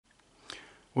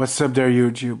What's up there,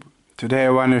 YouTube? Today I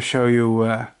want to show you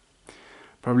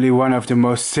probably one of the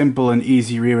most simple and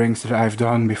easy rearings that I've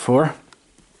done before.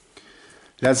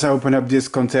 Let's open up this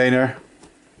container.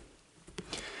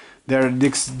 There are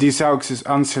Dysauxes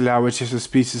ancilla, which is a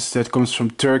species that comes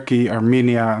from Turkey,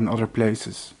 Armenia and other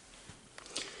places.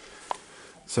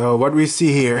 So what we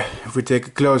see here, if we take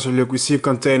a closer look, we see a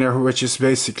container which is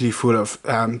basically full of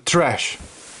trash.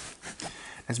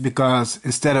 That's because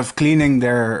instead of cleaning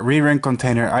their rearing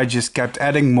container, I just kept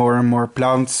adding more and more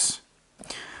plants.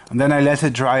 And then I let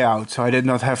it dry out, so I did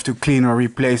not have to clean or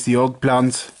replace the old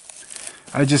plants.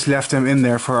 I just left them in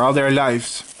there for all their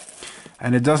lives.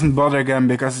 And it doesn't bother them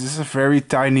because this is a very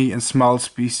tiny and small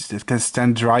species that can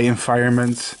stand dry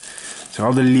environments. So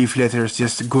all the leaf litter is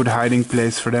just a good hiding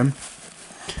place for them.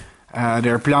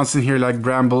 There are plants in here like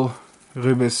bramble,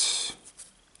 rubus,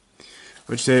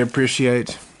 which they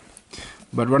appreciate.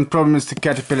 But one problem is the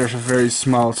caterpillars are very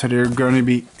small, so they're going to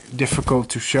be difficult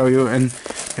to show you. And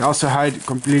they also hide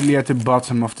completely at the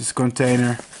bottom of this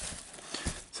container.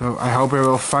 So I hope I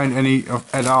will find any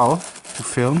at all to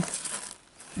film.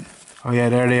 Oh yeah,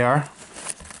 there they are.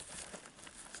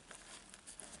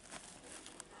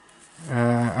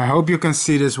 I hope you can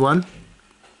see this one.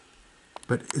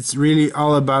 But it's really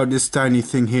all about this tiny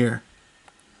thing here.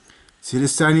 See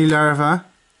this tiny larva?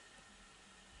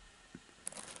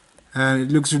 And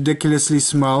it looks ridiculously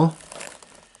small.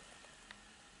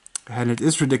 And it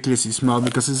is ridiculously small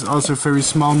because it's also a very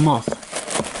small moth.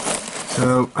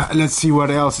 So let's see what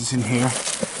else is in here.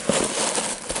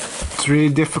 It's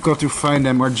really difficult to find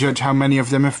them or judge how many of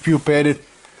them have pupated.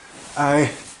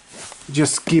 I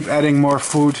just keep adding more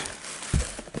food.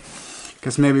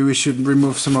 Because maybe we should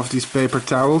remove some of these paper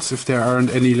towels if there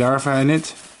aren't any larvae in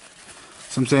it.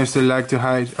 Sometimes they like to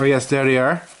hide. Oh yes, there they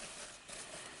are.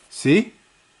 See?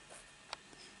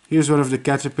 Here's one of the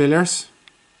caterpillars.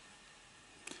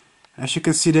 As you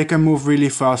can see, they can move really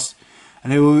fast.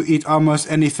 And they will eat almost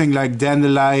anything like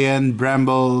dandelion,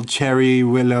 bramble, cherry,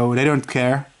 willow. They don't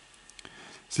care.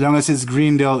 As long as it's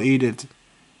green, they'll eat it.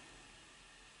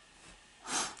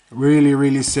 Really,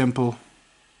 really simple.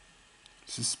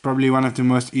 This is probably one of the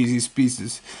most easy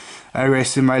species I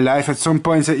raised in my life. At some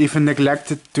points I even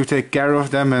neglected to take care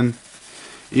of them, and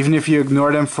even if you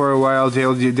ignore them for a while,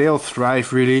 they'll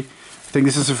thrive really. I think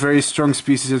this is a very strong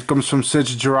species. It comes from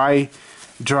such dry,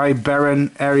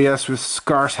 barren areas with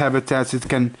scarce habitats. It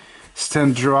can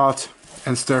stand drought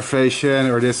and starvation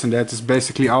or this and that. It's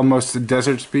basically almost a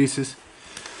desert species.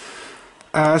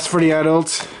 As for the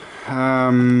adults,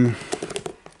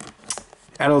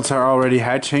 adults are already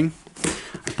hatching.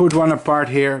 I put one apart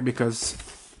here because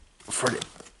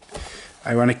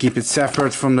I want to keep it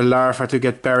separate from the larva to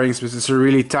get pairings, but it's a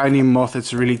really tiny moth.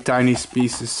 It's a really tiny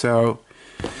species, so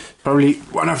probably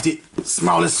one of the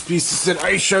smallest species that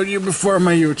I showed you before on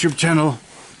my YouTube channel.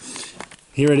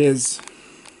 Here it is.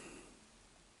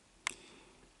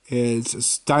 It's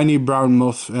a tiny brown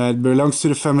moth. It belongs to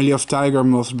the family of tiger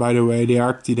moths, by the way, the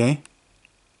Arctiinae.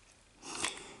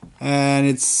 And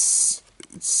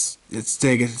let's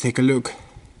take a look.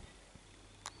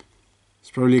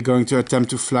 It's probably going to attempt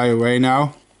to fly away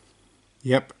now.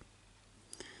 Yep.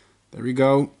 There we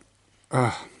go.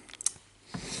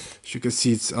 As you can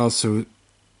see, it's also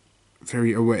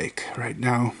very awake right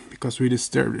now because we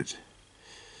disturbed it.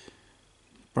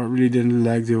 Probably didn't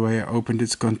like the way I opened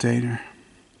its container.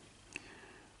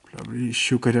 Probably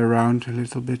shook it around a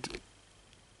little bit.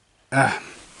 Now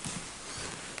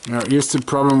here's the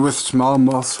problem with small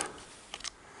moths.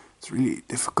 It's really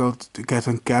difficult to get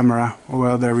on camera. Oh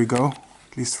well, there we go.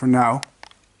 At least for now.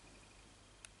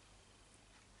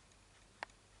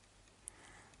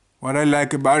 What I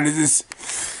like about it is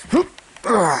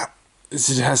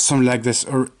it has some like this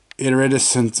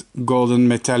iridescent golden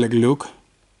metallic look.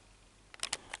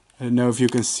 I don't know if you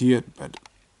can see it, but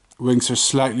wings are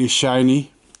slightly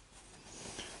shiny.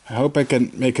 I hope I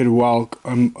can make it walk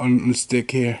on the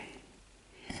stick here.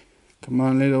 Come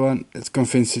on, little one. Let's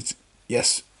convince it.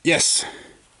 Yes. Yes.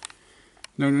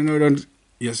 No, don't.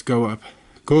 Yes, go up.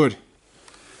 Good.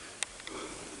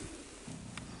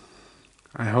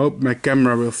 I hope my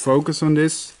camera will focus on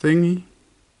this thingy.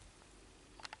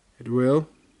 It will.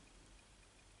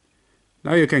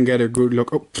 Now you can get a good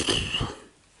look. Oh.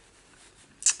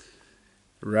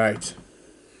 Right.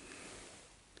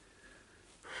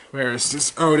 Where is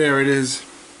this? Oh, there it is.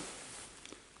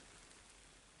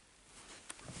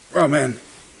 Oh man.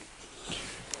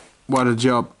 What a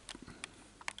job.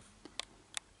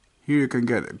 Here you can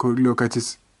get a good look at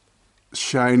this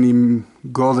shiny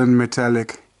golden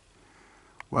metallic,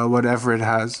 well, whatever it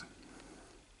has.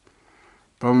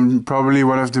 Probably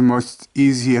one of the most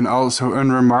easy and also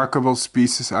unremarkable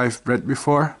species I've bred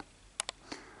before.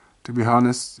 To be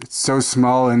honest, it's so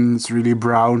small and it's really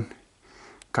brown,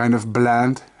 kind of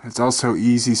bland. It's also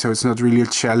easy, so it's not really a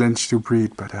challenge to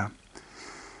breed, but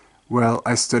well,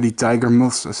 I study tiger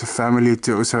moths as a family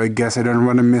too, so I guess I don't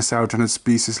want to miss out on a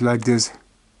species like this.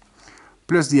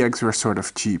 Plus the eggs were sort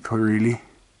of cheap, really.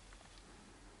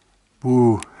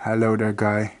 Woo, hello there,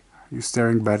 guy. Are you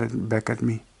staring back at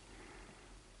me?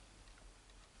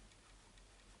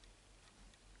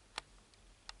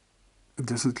 It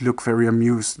doesn't look very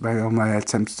amused by all my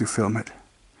attempts to film it.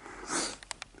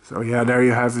 So yeah, there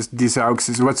you have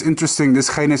Dysauxes. What's interesting,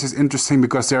 this genus is interesting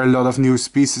because there are a lot of new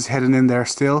species hidden in there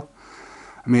still.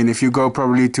 I mean, if you go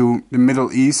probably to the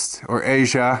Middle East or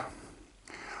Asia,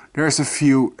 there's a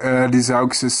few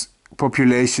Dysauxes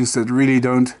populations that really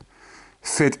don't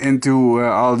fit into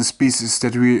all the species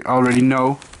that we already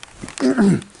know.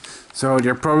 So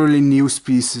they're probably new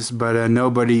species, but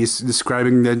nobody is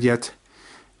describing that yet,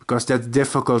 because that's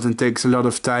difficult and takes a lot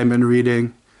of time and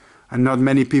reading, and not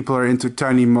many people are into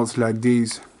tiny moths like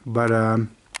these. But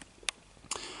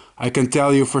I can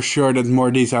tell you for sure that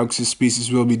more Dysauxes species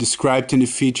will be described in the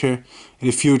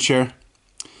future.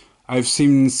 I've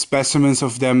seen specimens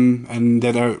of them, and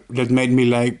that made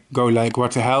me go like,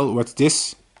 what the hell? What's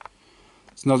this?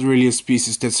 It's not really a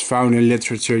species that's found in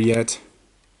literature yet.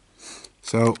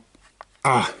 So,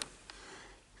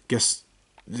 guess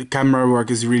the camera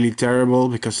work is really terrible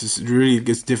because it really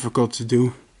gets difficult to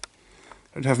do.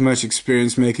 I don't have much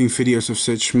experience making videos of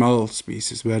such small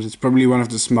species, but it's probably one of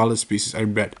the smallest species I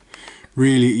bred.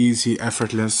 Really easy,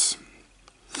 effortless.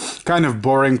 Kind of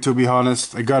boring, to be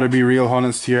honest. I gotta be real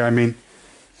honest here. I mean,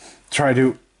 try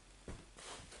to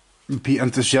be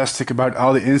enthusiastic about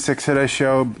all the insects that I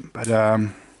show, but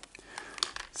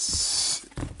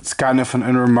it's kind of an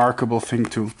unremarkable thing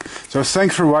too. So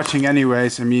thanks for watching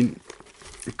anyways. I mean,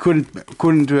 I couldn't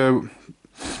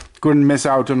miss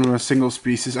out on a single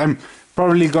species. I'm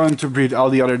probably going to breed all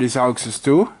the other Dysauxes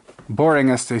too, boring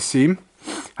as they seem.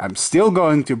 I'm still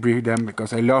going to breed them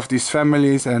because I love these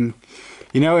families, and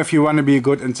you know, if you want to be a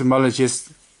good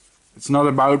entomologist, it's not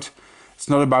about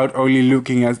only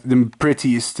looking at the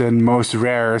prettiest and most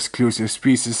rare exclusive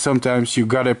species. Sometimes you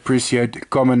gotta appreciate the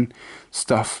common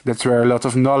stuff. That's where a lot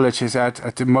of knowledge is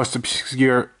at the most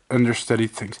obscure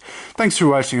understudied things. Thanks for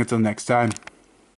watching, until next time.